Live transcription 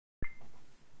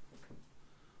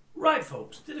Right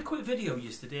folks, did a quick video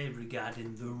yesterday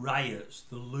regarding the riots,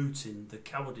 the looting, the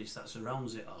cowardice that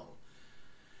surrounds it all.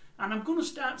 And I'm going to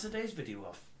start today's video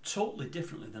off totally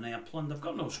differently than I had planned. I've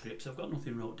got no scripts, I've got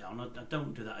nothing wrote down. I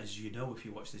don't do that, as you know if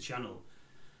you watch the channel.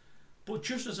 But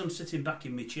just as I'm sitting back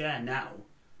in my chair now,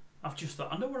 I've just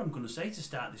thought, I know what I'm going to say to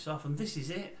start this off, and this is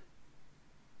it.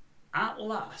 At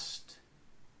last,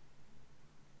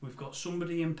 we've got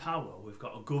somebody in power, we've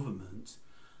got a government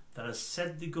that has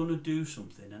said they're going to do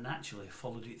something and actually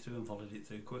followed it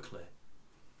through quickly.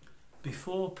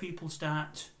 Before people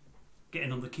start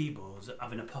getting on the keyboards,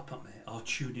 having a pop at me or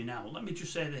tuning out, let me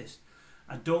just say this.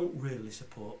 I don't really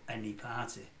support any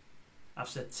party. I've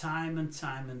said time and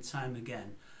time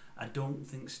again, I don't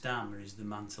think Starmer is the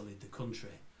man to lead the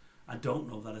country. I don't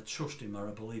know that I trust him or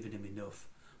I believe in him enough.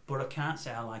 But I can't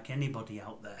say I like anybody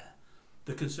out there.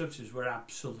 The Conservatives were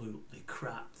absolutely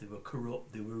crap. They were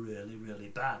corrupt. They were really, really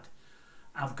bad.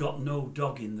 I've got no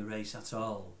dog in the race at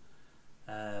all.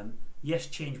 Yes,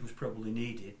 change was probably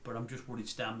needed, but I'm just worried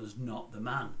Starmer's not the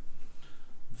man.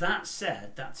 That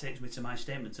said, that takes me to my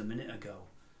statement a minute ago.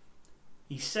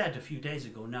 He said a few days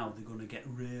ago now they're going to get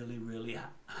really, really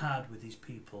hard with these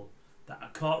people that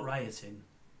are caught rioting,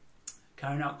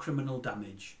 carrying out criminal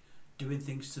damage, doing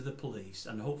things to the police,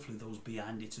 and hopefully those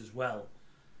behind it as well.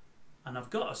 And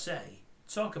I've got to say,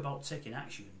 talk about taking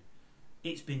action.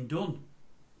 It's been done.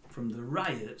 From the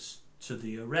riots, to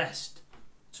the arrest,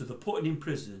 to the putting in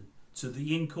prison, to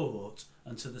the in court,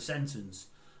 and to the sentence.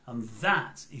 And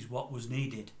that is what was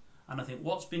needed. And I think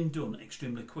what's been done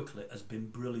extremely quickly has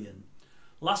been brilliant.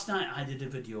 Last night I did a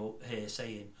video here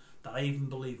saying that I even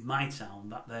believed my town,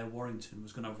 that there Warrington,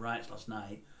 was going to have riots last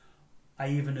night. I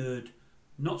even heard,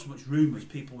 not so much rumours,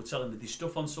 people were telling me this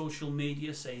stuff on social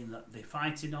media saying that they're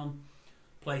fighting on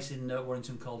place in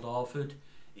Warrington called Orford.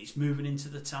 It's moving into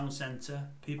the town centre.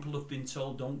 People have been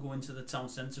told don't go into the town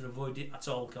centre, avoid it at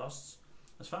all costs.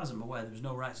 As far as I'm aware, there was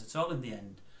no riots at all in the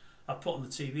end. I put on the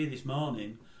TV this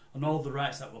morning and all the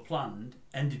riots that were planned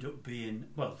ended up being,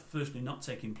 well, firstly not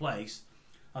taking place,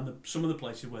 and some of the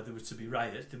places where there was to be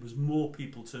riots, there was more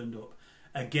people turned up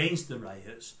against the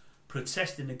riots,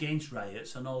 protesting against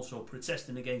riots, and also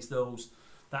protesting against those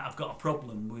that have got a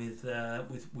problem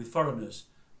with foreigners,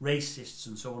 racists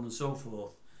and so on and so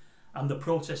forth. And the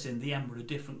protests in the end were a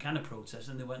different kind of protest,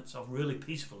 and they went off really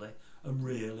peacefully and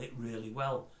really, really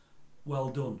well. Well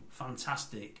done,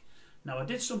 fantastic. Now I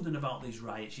did something about these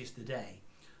riots yesterday,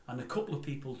 and a couple of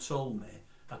people told me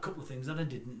a couple of things that I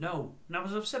didn't know. Now,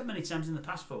 as I've said many times in the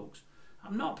past, folks,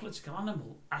 I'm not a political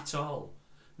animal at all.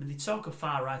 I mean, they talk of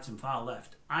far right and far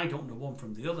left. I don't know one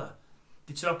from the other.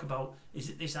 They talk about, is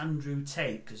it this Andrew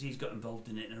Tate, because he's got involved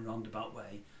in it in a roundabout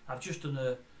way. I've just done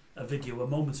a video a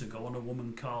moment ago on a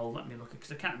woman called, let me look,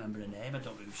 because I can't remember her name, I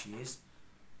don't know who she is.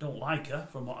 Don't like her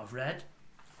from what I've read.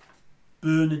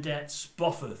 Bernadette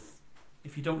Spofford.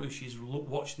 If you don't know who she is,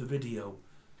 watch the video.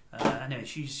 Anyway,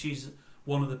 she's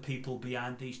one of the people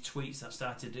behind these tweets that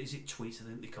started, is it tweets I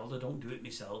think they called, I don't do it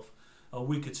myself, a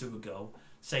week or two ago,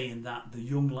 saying that the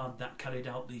young lad that carried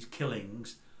out these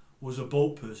killings was a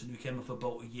boat person who came off a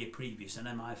boat a year previous, and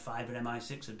MI5 and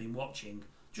MI6 had been watching.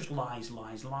 Just lies,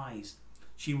 lies, lies.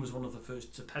 She was one of the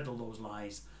first to peddle those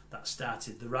lies that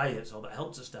started the riots, or that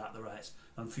helped to start the riots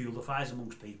and fuel the fires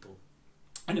amongst people.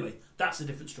 Anyway, that's a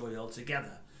different story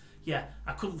altogether. Yeah,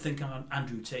 I couldn't think of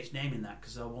Andrew Tate's name in that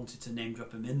because I wanted to name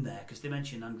drop him in there, because they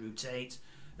mentioned Andrew Tate,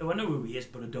 who I know who he is,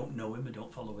 but I don't know him, I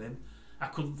don't follow him. I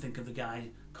couldn't think of the guy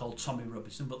called Tommy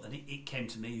Robinson, but then it came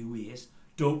to me who he is.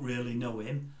 Don't really know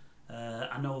him.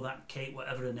 I know that Kate,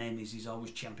 whatever her name is, he's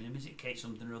always championing him. Is it Kate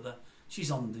something or other? She's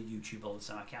on the YouTube all the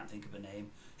time, I can't think of her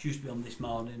name. She used to be on This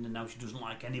Morning, and now she doesn't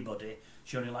like anybody.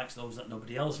 She only likes those that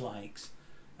nobody else likes.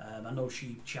 I know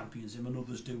she champions him and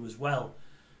others do as well.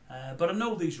 But I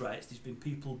know these riots, there's been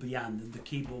people behind them, the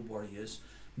keyboard warriors,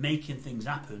 making things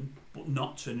happen, but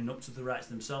not turning up to the riots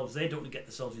themselves. They don't want to get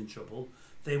themselves in trouble.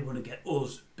 They want to get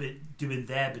us doing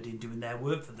their bidding, doing their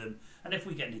work for them. And if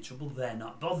we get in trouble, they're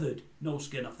not bothered. No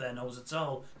skin off their nose at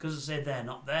all, because I say they're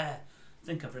not there. I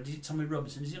think I've read, is it Tommy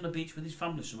Robinson? Is he on the beach with his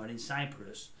family somewhere in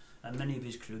Cyprus? And many of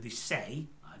his crew, they say,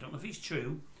 I don't know if it's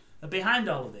true, are behind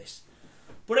all of this.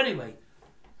 But anyway,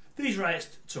 these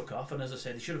riots took off, and as I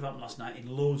said, they should have happened last night in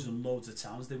loads and loads of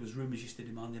towns. There was rumours yesterday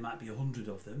morning there might be 100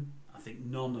 of them. I think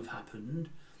none have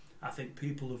happened. I think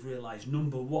people have realised,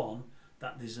 number one,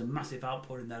 that there's a massive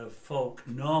outpouring there of folk,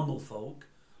 normal folk,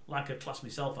 like I class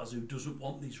myself as, who doesn't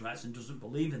want these rights and doesn't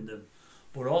believe in them.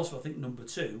 But also, I think number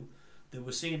two, they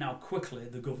were seeing how quickly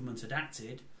the government had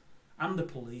acted, and the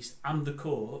police and the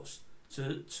courts,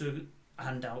 to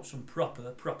hand out some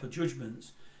proper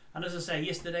judgments. And as I say,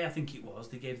 yesterday I think it was,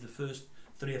 they gave the first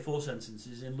 3 or 4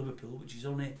 sentences in Liverpool, which is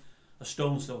only a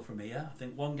stone's throw from here. I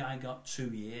think one guy got 2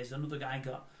 years, another guy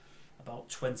got about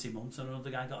 20 months, and another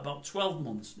guy got about 12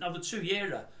 months. Now the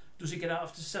 2-yearer, does he get out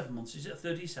after 7 months? Is it a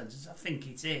 30 sentence? I think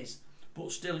it is.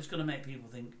 But still, it's going to make people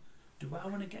think, do I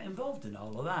want to get involved in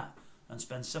all of that and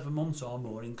spend 7 months or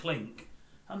more in clink?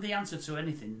 And the answer to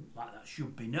anything like that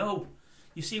should be no.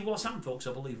 You see, what's happened, folks,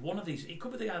 I believe one of these, it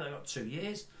could be the guy that got 2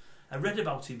 years. I read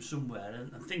about him somewhere,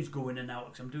 and things go in and out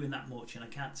because I'm doing that much and I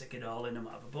can't take it all in and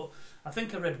whatever. But I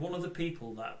think I read one of the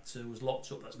people that was locked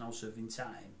up that's now serving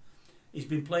time. He's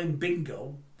been playing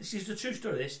bingo. This is the true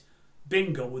story, this.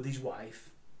 Bingo with his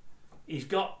wife. He's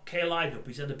got K-Lied up.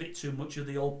 He's had a bit too much of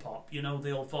the old pop, you know,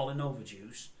 the old falling over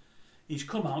juice. He's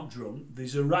come out drunk.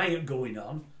 There's a riot going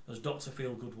on, as Dr.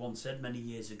 Feelgood once said many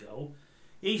years ago.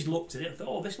 He's looked at it and thought,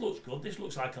 oh, this looks good. This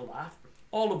looks like a laugh.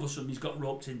 All of a sudden, he's got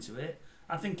roped into it.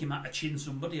 I think he might have chinned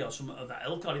somebody or something of that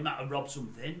ilk, or he might have robbed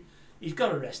something. He's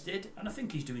got arrested, and I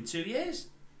think he's doing 2 years.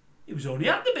 He was only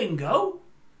at the bingo.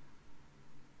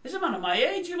 He's a man of my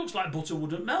age. He looks like butter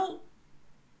wouldn't melt.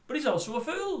 But he's also a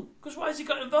fool. Because why has he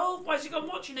got involved? Why has he gone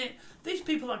watching it? These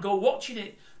people that go watching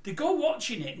it, they go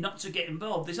watching it not to get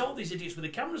involved. There's all these idiots with the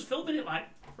cameras filming it like,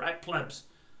 right, plebs.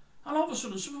 And all of a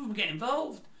sudden, some of them get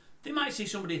involved. They might see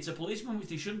somebody hit a policeman, which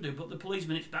they shouldn't do, but the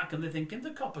policeman hits back and they're thinking,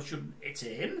 the copper shouldn't hit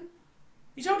him.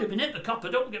 He's already been hit, the copper,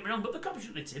 don't get me wrong, but the copper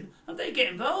shouldn't hit him. And they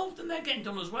get involved and they're getting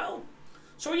done as well.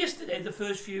 So yesterday, the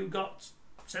first few got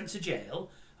sent to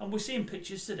jail. And we're seeing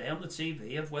pictures today on the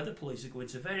TV of where the police are going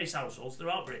to various households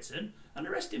throughout Britain and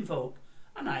arresting folk.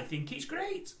 And I think it's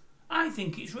great. I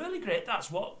think it's really great.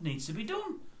 That's what needs to be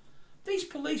done. These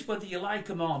police, whether you like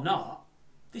them or not,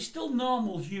 they're still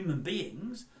normal human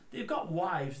beings. They've got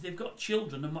wives, they've got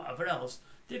children and whatever else.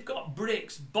 They've got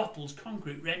bricks, bottles,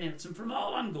 concrete raining at them from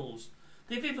all angles.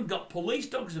 They've even got police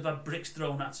dogs that have had bricks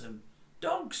thrown at them.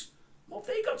 Dogs? What have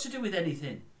they got to do with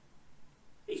anything?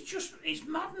 It's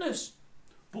madness.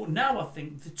 But now I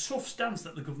think the tough stance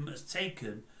that the government has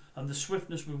taken and the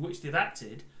swiftness with which they've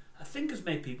acted, I think has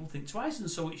made people think twice,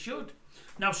 and so it should.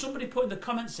 Now, somebody put in the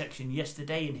comment section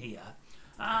yesterday in here,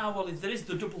 well, if there is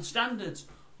the double standards.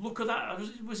 Look at that.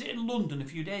 Was it in London a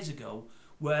few days ago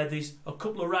where there's a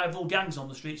couple of rival gangs on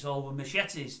the streets all with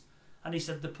machetes? And he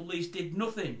said the police did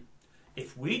nothing.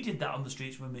 If we did that on the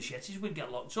streets with machetes, we'd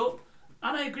get locked up.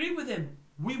 And I agree with him.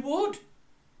 We would.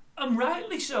 And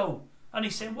rightly so. And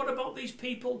he's saying, what about these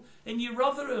people in your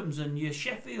Rotherhams and your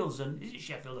Sheffields and, is it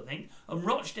Sheffield, I think, and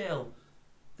Rochdale?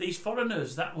 These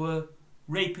foreigners that were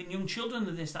raping young children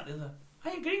and this, that, the other.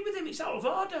 I agree with him, it's out of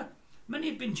order. Many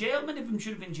have been jailed, many of them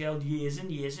should have been jailed years and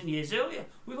years and years earlier.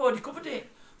 We've already covered it.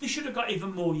 They should have got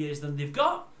even more years than they've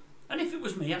got. And if it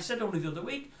was me, I said only the other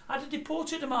week, I'd have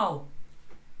deported them all.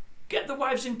 Get the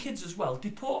wives and kids as well.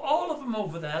 Deport all of them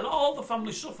over there. Let all the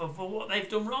families suffer for what they've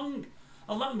done wrong.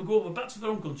 And let them go over back to their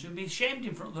own country and be shamed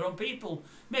in front of their own people.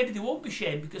 Maybe they won't be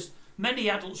shamed because many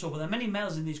adults over there, many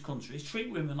males in these countries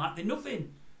treat women like they're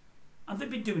nothing. And they've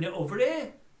been doing it over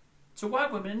here to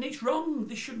white women, and it's wrong.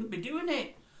 They shouldn't be doing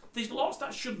it. There's lots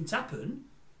that shouldn't happen.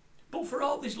 But for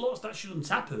all these lots that shouldn't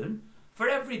happen, for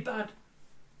every bad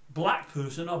black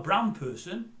person or brown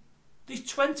person, there's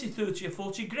 20, 30 or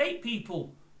 40 great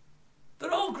people.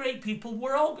 They're all great people.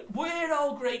 We're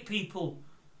all great people.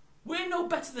 We're no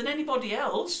better than anybody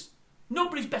else.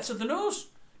 Nobody's better than us.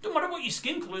 Don't matter what your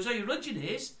skin colour is or your religion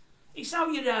is. It's how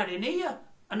you are in here,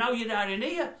 and how you are in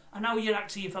here, and how you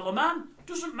act to your fellow man.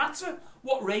 Doesn't matter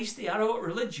what race they are or what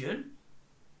religion.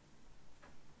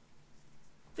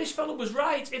 This fellow was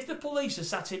right. If the police are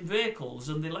sat in vehicles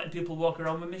and they're letting people walk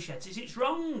around with machetes, it's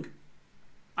wrong.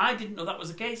 I didn't know that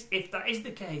was the case, if that is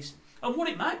the case. And what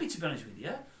it might be, to be honest with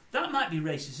you, that might be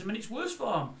racism in its worst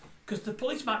form. Because the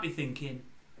police might be thinking,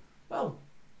 well,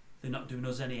 they're not doing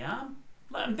us any harm.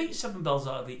 Let them beat 7 bells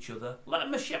out of each other. Let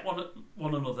them machete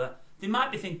one another. They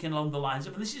might be thinking along the lines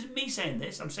of, and this isn't me saying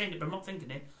this, I'm saying it but I'm not thinking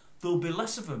it, there'll be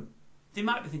less of them. They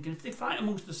might be thinking, if they fight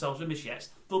amongst themselves with machetes,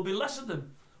 there'll be less of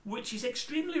them, which is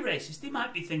extremely racist. They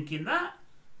might be thinking that.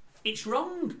 It's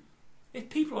wrong. If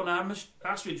people on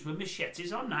our streets with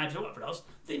machetes or knives or whatever else,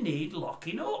 they need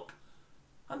locking up.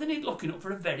 And they need locking up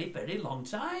for a very, very long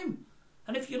time.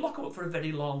 And if you lock them up for a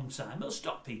very long time, it'll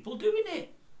stop people doing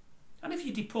it. And if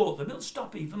you deport them, it'll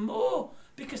stop even more.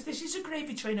 Because this is a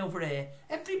gravy train over here.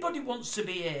 Everybody wants to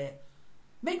be here.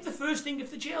 Make the first thing, if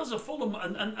the jails are full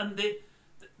and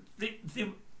they're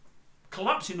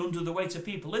collapsing under the weight of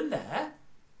people in there,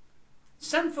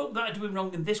 send folk that are doing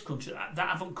wrong in this country, that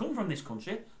haven't come from this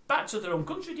country, back to their own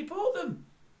country, deport them.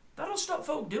 That'll stop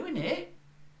folk doing it.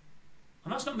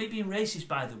 And that's not me being racist,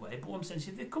 by the way, but what I'm saying is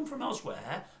if they come from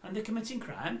elsewhere and they're committing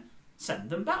crime,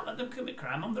 send them back, let them commit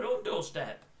crime on their own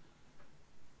doorstep.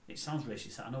 It sounds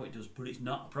racist, I know it does, but it's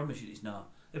not, I promise you it's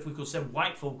not. If we could send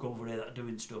white folk over here that are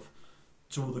doing stuff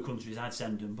to other countries, I'd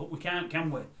send them, but we can't, can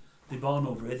we? They're born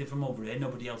over here, they're from over here,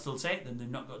 nobody else will take them, they've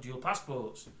not got dual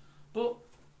passports. But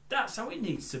that's how it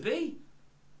needs to be.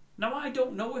 Now, I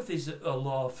don't know if there's a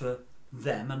law for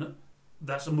them, and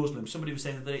that's a Muslim. Somebody was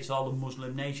saying that it's all a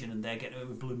Muslim nation and they're getting away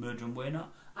with blood murder and we're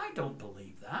not. I don't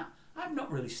believe that. I've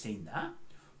not really seen that.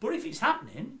 But if it's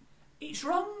happening, it's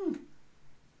wrong.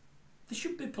 They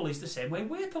should be policed the same way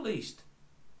we're policed.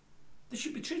 They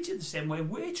should be treated the same way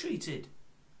we're treated.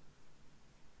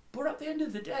 But at the end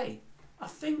of the day, I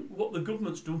think what the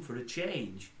government's done for a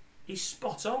change is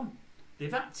spot on.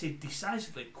 They've acted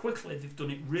decisively, quickly, they've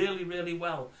done it really, really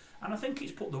well. And I think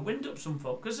it's put the wind up some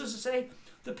folk. Because as I say,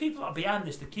 the people that are behind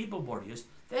this, the keyboard warriors,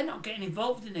 they're not getting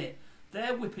involved in it.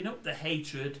 They're whipping up the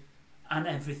hatred and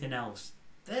everything else.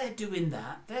 They're doing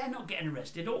that. They're not getting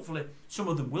arrested. Hopefully some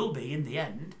of them will be in the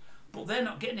end. But they're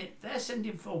not getting it. They're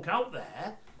sending folk out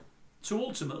there to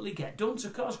ultimately get done, to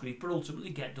cause grief, but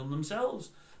ultimately get done themselves.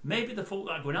 Maybe the folk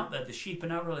that are going out there, the sheep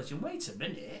and our religion, wait a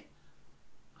minute,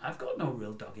 I've got no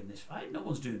real dog in this fight. No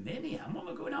one's doing me any harm. What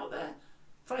am I going out there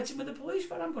fighting with the police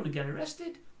for? I'm going to get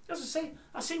arrested. As I say,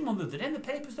 I seen one the other day in the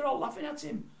papers, they're all laughing at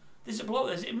him. There's a bloke,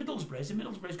 there's in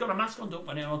Middlesbrough, he's got a mask on, don't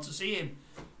when anyone wants to see him.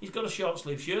 He's got a short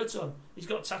sleeve shirt on. He's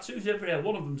got tattoos everywhere.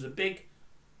 One of them's a big,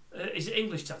 is it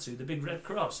English tattoo, the big red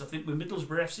cross, I think with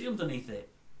Middlesbrough FC underneath it.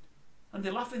 And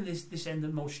they're laughing, this end the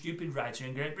most stupid writer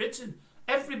in Great Britain.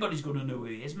 Everybody's going to know who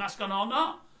he is, mask on or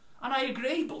not. And I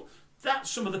agree, but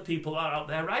that's some of the people that are out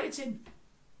there rioting.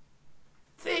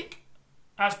 Thick.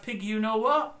 As pig you know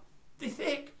what? They're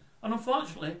thick. And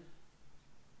unfortunately,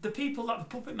 the people that the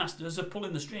puppet masters are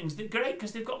pulling the strings, they're great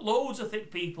because they've got loads of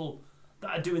thick people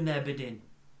that are doing their bidding.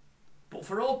 But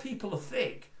for all people are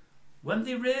thick, when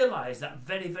they realise that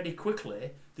very, very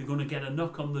quickly they're going to get a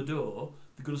knock on the door,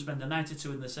 they're going to spend a night or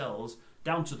two in the cells,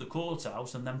 down to the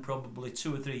courthouse, and then probably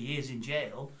 2 or 3 years in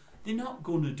jail, they're not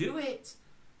going to do it.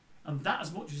 And that,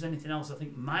 as much as anything else, I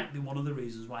think might be one of the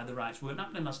reasons why the riots weren't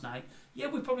happening last night. Yeah,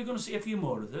 we're probably going to see a few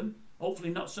more of them, hopefully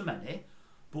not so many.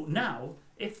 But now,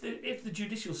 if the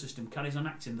judicial system carries on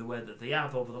acting the way that they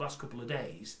have over the last couple of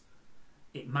days,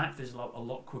 it might fizzle out a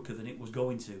lot quicker than it was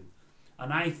going to.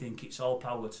 And I think it's all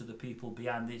power to the people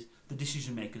behind this, the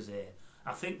decision makers here.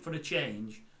 I think for a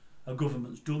change, a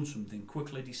government's done something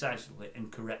quickly, decisively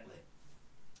and correctly.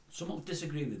 Some will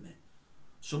disagree with me.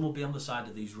 Some will be on the side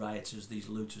of these rioters, these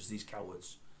looters, these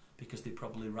cowards, because they're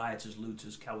probably rioters,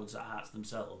 looters, cowards at hearts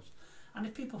themselves. And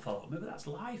if people follow me, but that's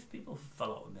life, people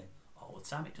follow me all the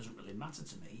time, it doesn't really matter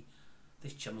to me.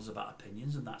 This channel's about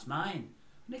opinions and that's mine.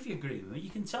 And if you agree with me, you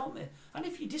can tell me. And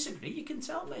if you disagree, you can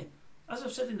tell me. As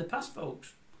I've said in the past,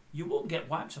 folks, you won't get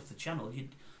wiped off the channel.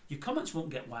 Your comments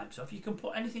won't get wiped off. You can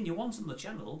put anything you want on the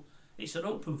channel. It's an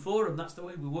open forum. That's the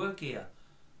way we work here.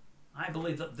 I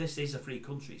believe that this is a free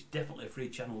country. It's definitely a free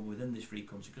channel within this free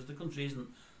country, because the country isn't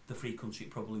the free country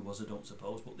it probably was, I don't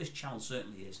suppose. But this channel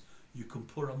certainly is. You can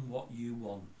put on what you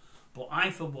want. But I,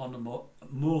 for one, am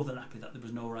more than happy that there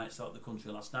was no riots throughout the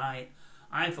country last night.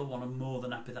 I, for one, am more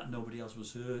than happy that nobody else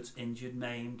was hurt, injured,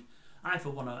 maimed. I, for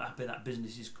one, am happy that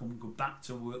businesses go back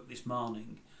to work this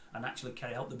morning and actually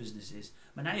carry out the businesses.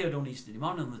 I mean, I heard on yesterday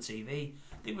morning on the TV,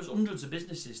 there was hundreds of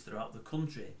businesses throughout the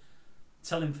country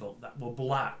telling folk that were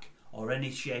black or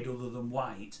any shade other than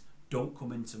white, don't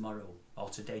come in tomorrow or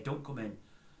today, don't come in.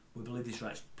 We believe this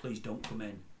rights, please don't come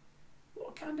in.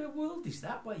 What kind of world is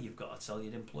that where you've got to tell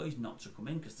your employees not to come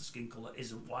in because the skin colour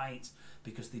isn't white,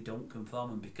 because they don't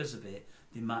conform, and because of it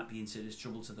they might be in serious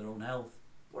trouble to their own health?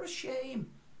 What a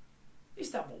shame.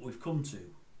 Is that what we've come to?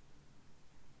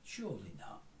 Surely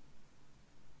not.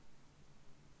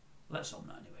 Let's hope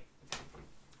not anyway.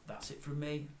 That's it from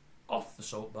me. Off the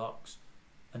soapbox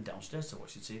and downstairs to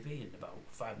watch the TV in about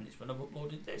 5 minutes when I've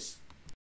uploaded this.